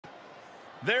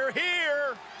They're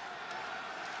here.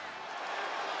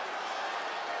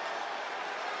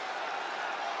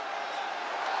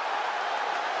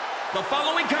 The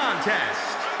following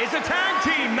contest is a tag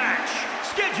team match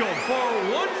scheduled for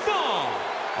one fall.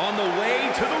 On the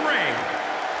way to the ring,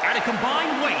 at a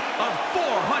combined weight of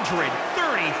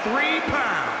 433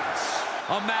 pounds.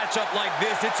 A matchup like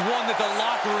this, it's one that the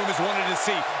locker room has wanted to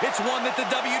see. It's one that the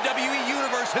WWE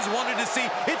Universe has wanted to see.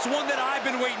 It's one that I've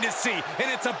been waiting to see,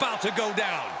 and it's about to go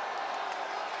down.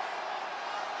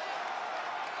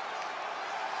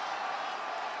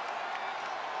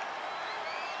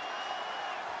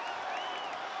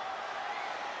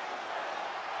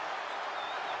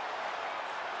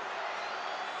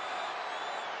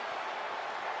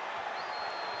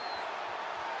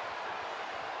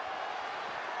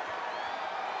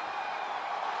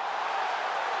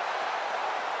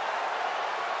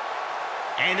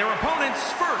 And their opponents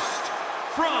first,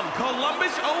 from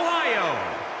Columbus, Ohio,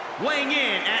 weighing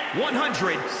in at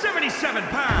 177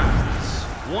 pounds,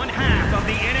 one half of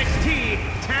the NXT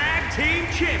Tag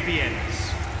Team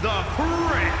Champions, the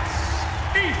Prince,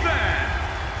 Ethan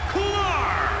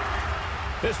Clark.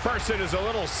 This person is a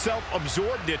little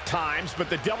self-absorbed at times, but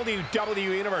the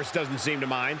WWE Universe doesn't seem to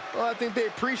mind. Well, I think they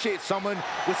appreciate someone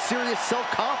with serious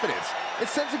self-confidence. It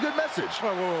sends a good message.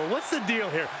 Whoa. What's the deal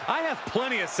here? I have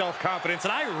plenty of self-confidence,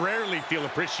 and I rarely feel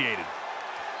appreciated.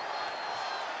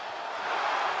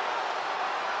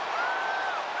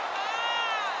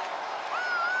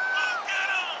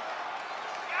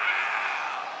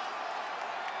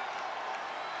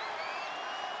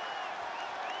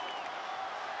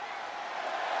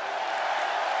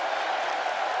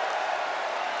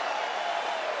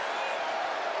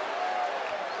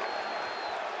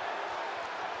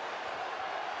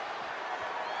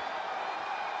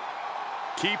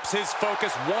 Keeps his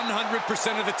focus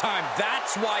 100% of the time.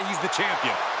 That's why he's the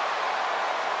champion.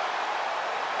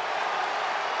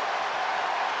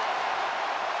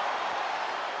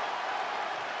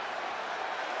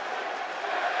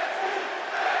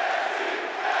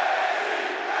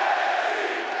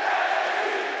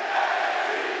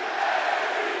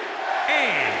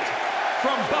 And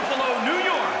from Buffalo, New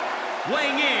York,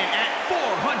 weighing in at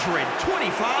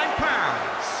 425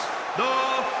 pounds, the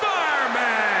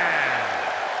Fireman.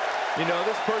 You know,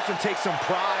 this person takes some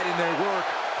pride in their work,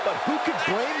 but who could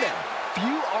blame them? Few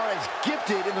are as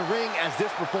gifted in the ring as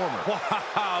this performer.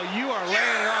 Wow, you are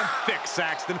laying it on thick,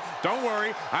 Saxton. Don't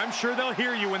worry, I'm sure they'll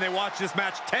hear you when they watch this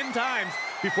match 10 times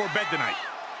before bed tonight.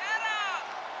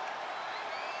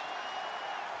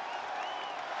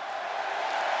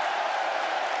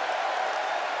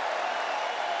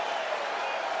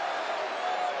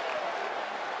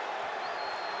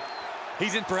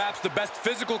 He's in perhaps the best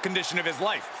physical condition of his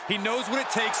life. He knows what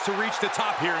it takes to reach the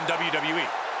top here in WWE.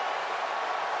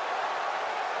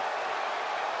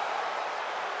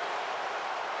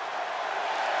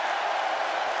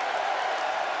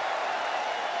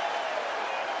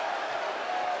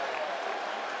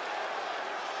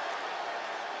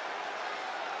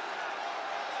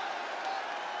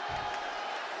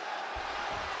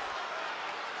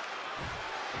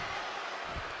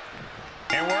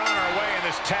 And we're on our way in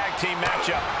this tag team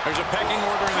matchup. There's a pecking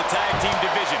order in the tag team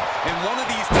division, and one of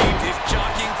these teams is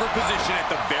jockeying for position at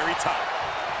the very top.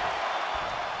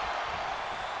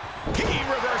 He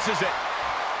reverses it.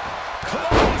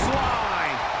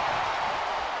 Clothesline.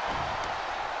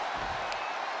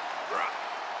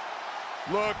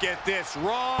 Look at this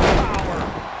raw power.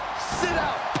 Sit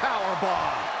out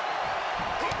powerbomb.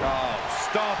 Oh,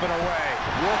 stomping away.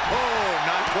 Whoa,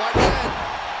 not quite yet.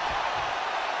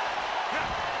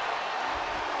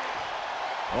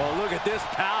 Oh, look at this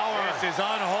power. This is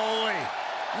unholy.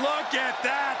 Look at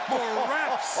that for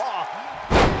reps.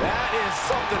 That is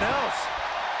something else.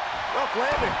 Rough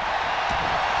landing.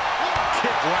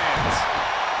 Kick lands.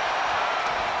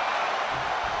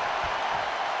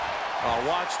 Oh,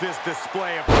 watch this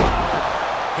display of power.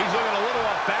 He's looking a little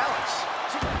off balance.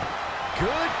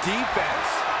 Good defense.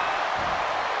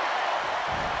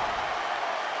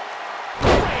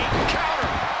 Great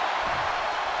counter.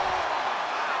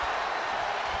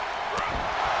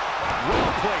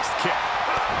 Well-placed kick.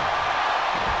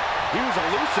 He was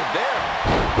elusive there.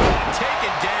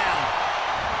 Taken down.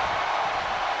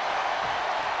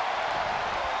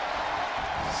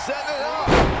 Setting it up.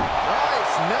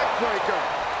 Nice neck breaker.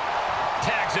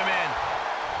 Tags him in.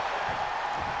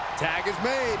 Tag is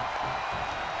made.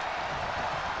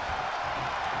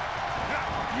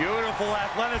 Beautiful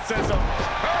athleticism.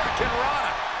 Hurricane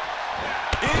Rana.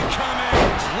 Incoming.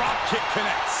 Drop kick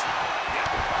connects.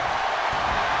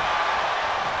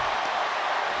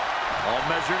 All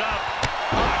measured up.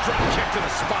 Oh, drop kick to the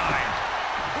spine.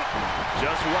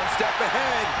 Just one step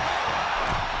ahead.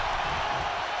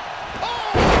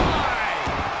 Oh, my!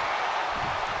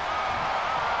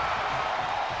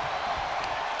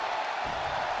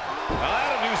 Well,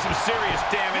 that'll do some serious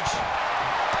damage.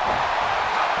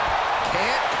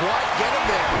 Can't quite get him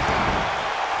there.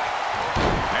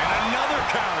 And another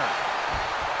counter.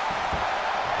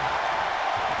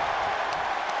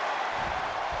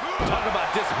 Talk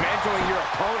about dismantling your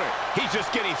opponent. He's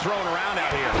just getting thrown around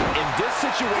out here. In this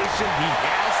situation, he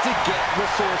has to get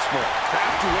resourceful.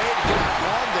 Craft a way to get him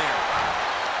on there.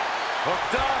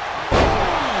 Hooked up.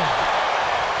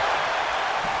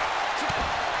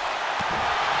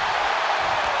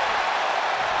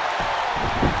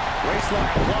 Waistlock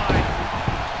applied.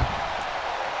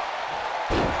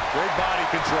 Great body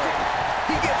control.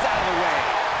 He gets out of the way.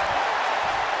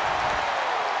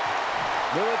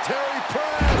 Military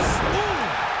press. Ooh.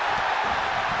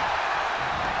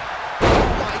 Oh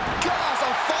my gosh,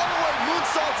 a follow-away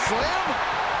moonsault slam.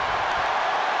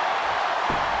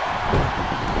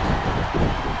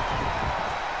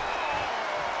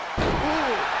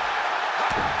 Ooh.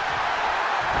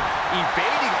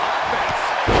 Evading offense.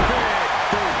 Big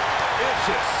boom.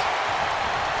 Vicious.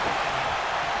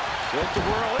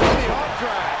 Tilt-a-whirl into the arm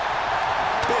drag.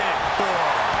 Big boom.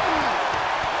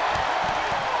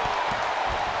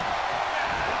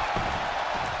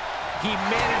 He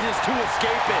manages to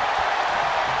escape it.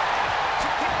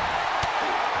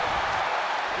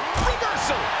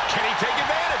 Reversal. Can he take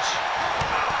advantage?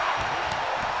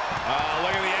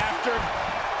 Look at the after.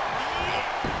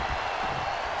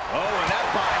 Oh, and that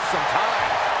buys some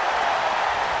time.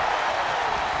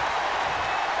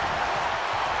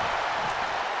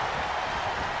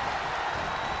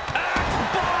 Axe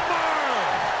bomber.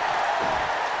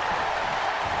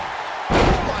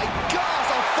 Oh my gosh,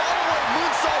 a follow-away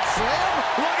moonsault slam.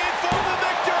 Looking for the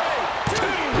victory.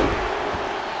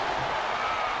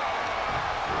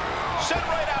 Sent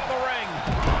right out of the ring.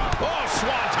 Oh,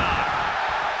 swanton.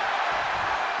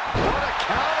 What a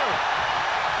counter.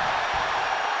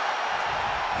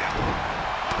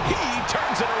 He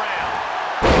turns it around.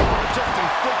 Oh, just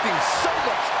inflicting so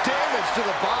much damage to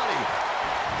the body.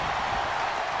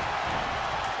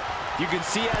 You can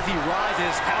see as he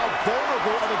rises how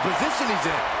vulnerable of a position he's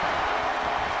in.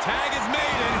 Tag is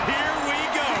made, and here we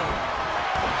go.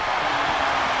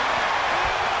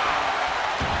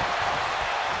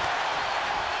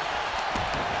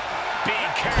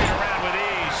 Being carried around with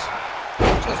ease.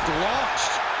 Just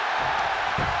launched.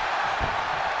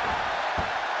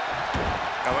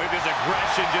 I look at this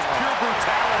aggression, just pure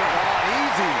brutality. Oh,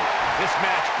 easy. This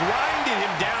match grinded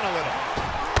him down a little.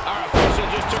 Our official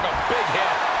just took a big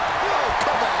hit. Oh,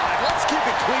 come on. Let's keep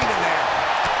it clean in there.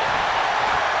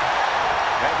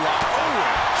 Headlock. Oh,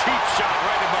 cheap shot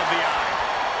right above the eye.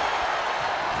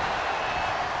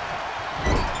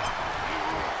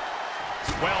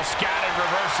 Well scattered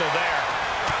reversal there.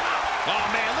 Oh,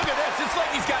 man, look at this. It's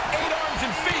like he's got 8 arms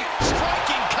and feet.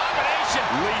 Striking combination.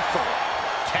 Lethal.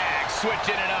 Tag,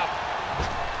 switching it up.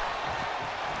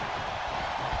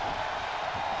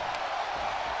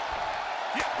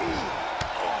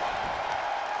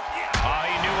 Oh,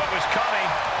 he knew what was coming.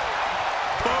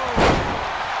 Boom.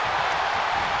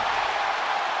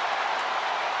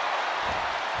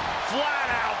 Flat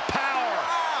out power.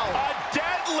 Wow. A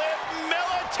deadlift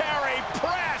military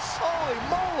press. Holy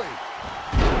moly.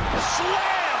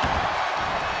 Slam.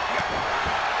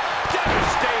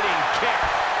 Devastating kick.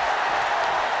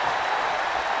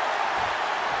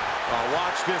 Oh,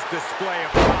 watch this display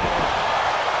of power.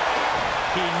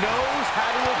 He knows how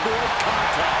to avoid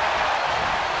contact.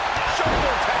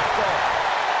 Shoulder tackle.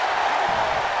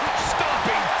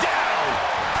 Stomping down.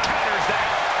 Counters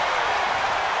that.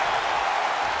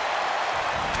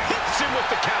 Hits him with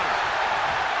the counter.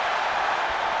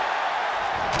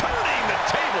 Turning the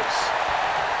tables.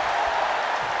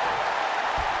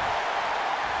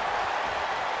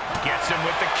 Gets him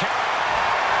with the counter.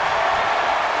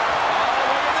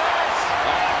 Oh, look at this.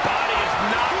 Oh, body is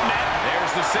not met.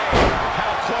 There's the save.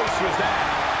 How close was that?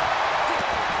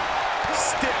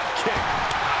 Stiff kick.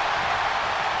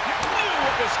 Knew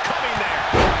what was coming there.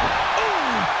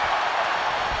 Ooh.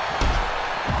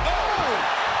 Oh.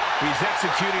 He's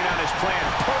executing on his plan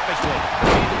perfectly.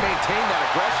 Need to maintain that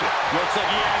aggression. Looks like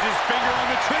he has his finger on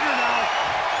the trigger now.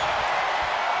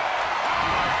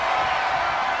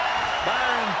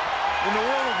 Byron, in the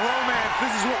world of romance,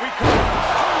 this is what we call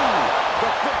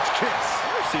The French kiss.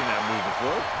 I've seen that move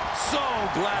before. so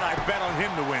glad I bet on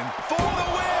him to win. For the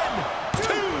win.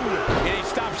 2. And he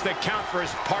stops the count for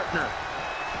his partner.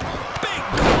 Big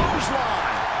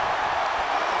clothesline.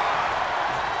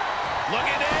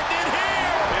 Looking to end it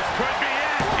here. This could be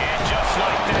it. And just like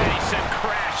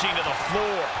the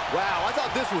floor. Wow, I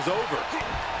thought this was over.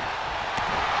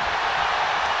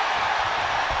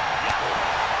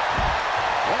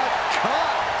 What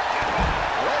cut?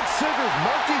 Leg scissors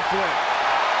monkey flip.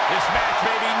 This match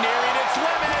may be nearing its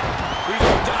limit. These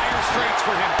are dire straits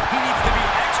for him. He needs to be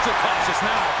extra cautious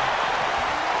now.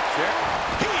 Check.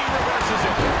 He reverses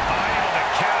it. Able to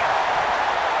counter.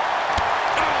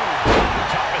 Oh,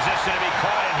 tough position to be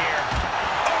caught in here.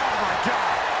 Oh, my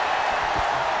God.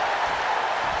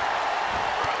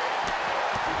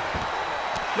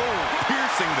 Oh,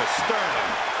 piercing the sternum.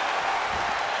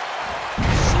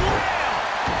 Slam!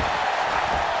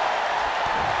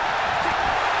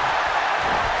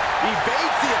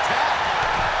 Evades the attack.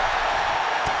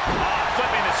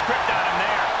 Flipping the script on him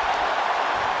there.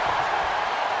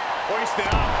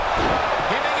 Hoisted up.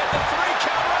 He may get the 3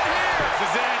 count right here. This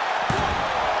is it.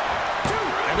 1, 2.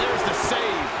 And there's the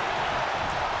save.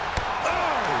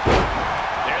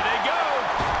 There they go.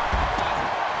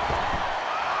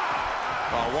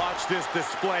 Oh, watch this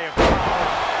display of power.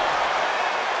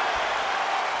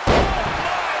 Oh,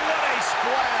 my, what a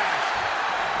splash.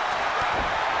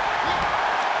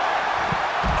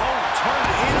 Oh,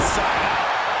 turned inside out.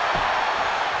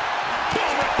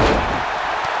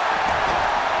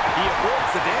 He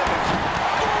avoids the damage.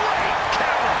 Great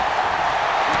counter.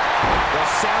 The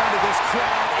sound of this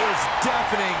crowd is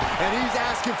deafening, and he's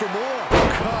asking for more.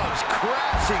 Cubs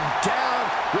crashing down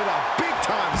with a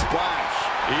big-time splash.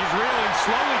 He's reeling,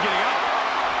 slowly getting up.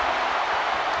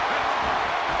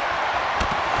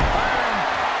 Byron,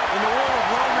 in the world of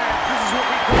romance, this is what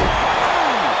we call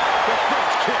the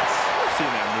French kiss. I've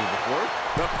seen that move before.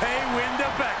 The pay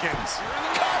window beckons.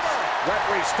 Cover.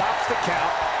 Referee stops the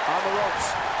count on the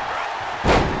ropes.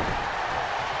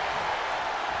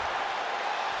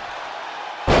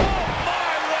 Oh,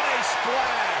 my, what a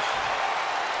splash.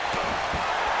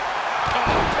 Oh,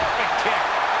 perfect kick.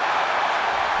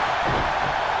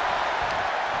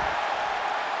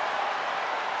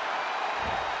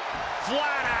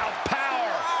 Flat out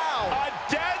power. Wow. A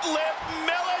deadlift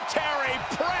military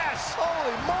press.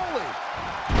 Holy moly.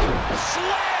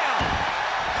 Slam.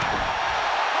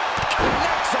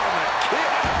 Connects on the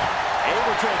kick.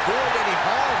 Able to avoid any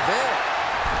harm there.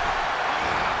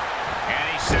 And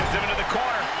he sends him into the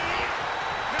corner.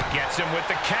 Gets him with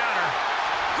the counter.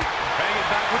 Bang it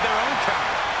back with their own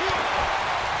counter.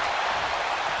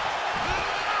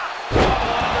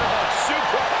 Double underhook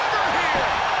super over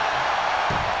here.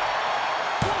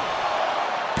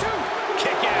 1, 2.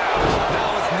 Kick out.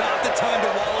 Now is not the time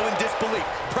to wallow in disbelief.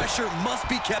 Pressure must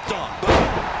be kept on.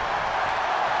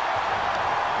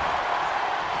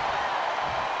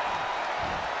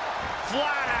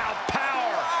 Flat out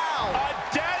power. Wow. A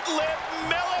deadlift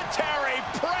military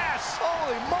press.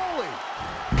 Holy moly.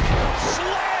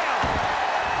 Slam.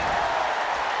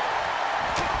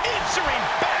 Answering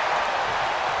back.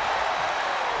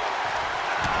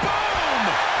 Boom.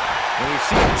 And we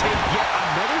see him take yet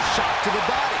another shot to the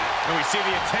body. And we see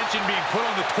the attention being put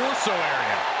on the torso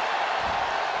area.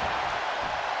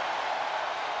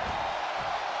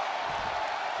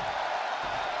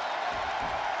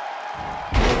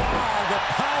 Wow, the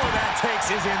power that takes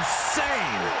is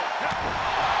insane.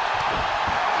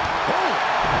 Boom.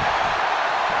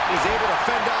 He's able to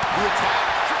fend off the attack.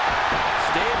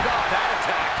 Staved off that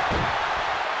attack.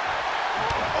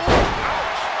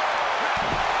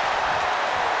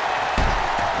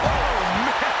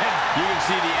 You can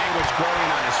see the anguish growing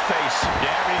on his face.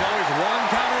 Yeah, but he's always one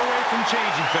counter away from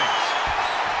changing things.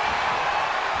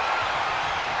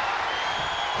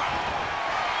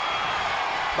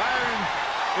 Byron,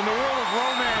 in the world of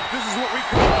romance, this is what we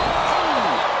call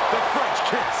the French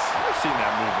kiss. I've seen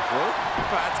that move before.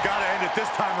 That's got to end it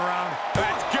this time around.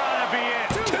 That's got to be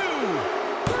it. 2,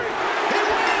 3. He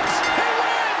wins! He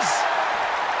wins!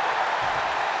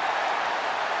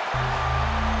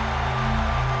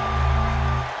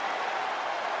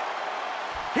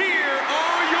 Here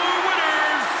are your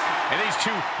winners. And these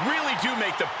two really do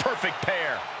make the perfect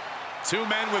pair. Two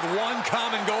men with one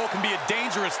common goal can be a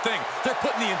dangerous thing. They're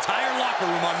putting the entire locker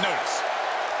room on notice.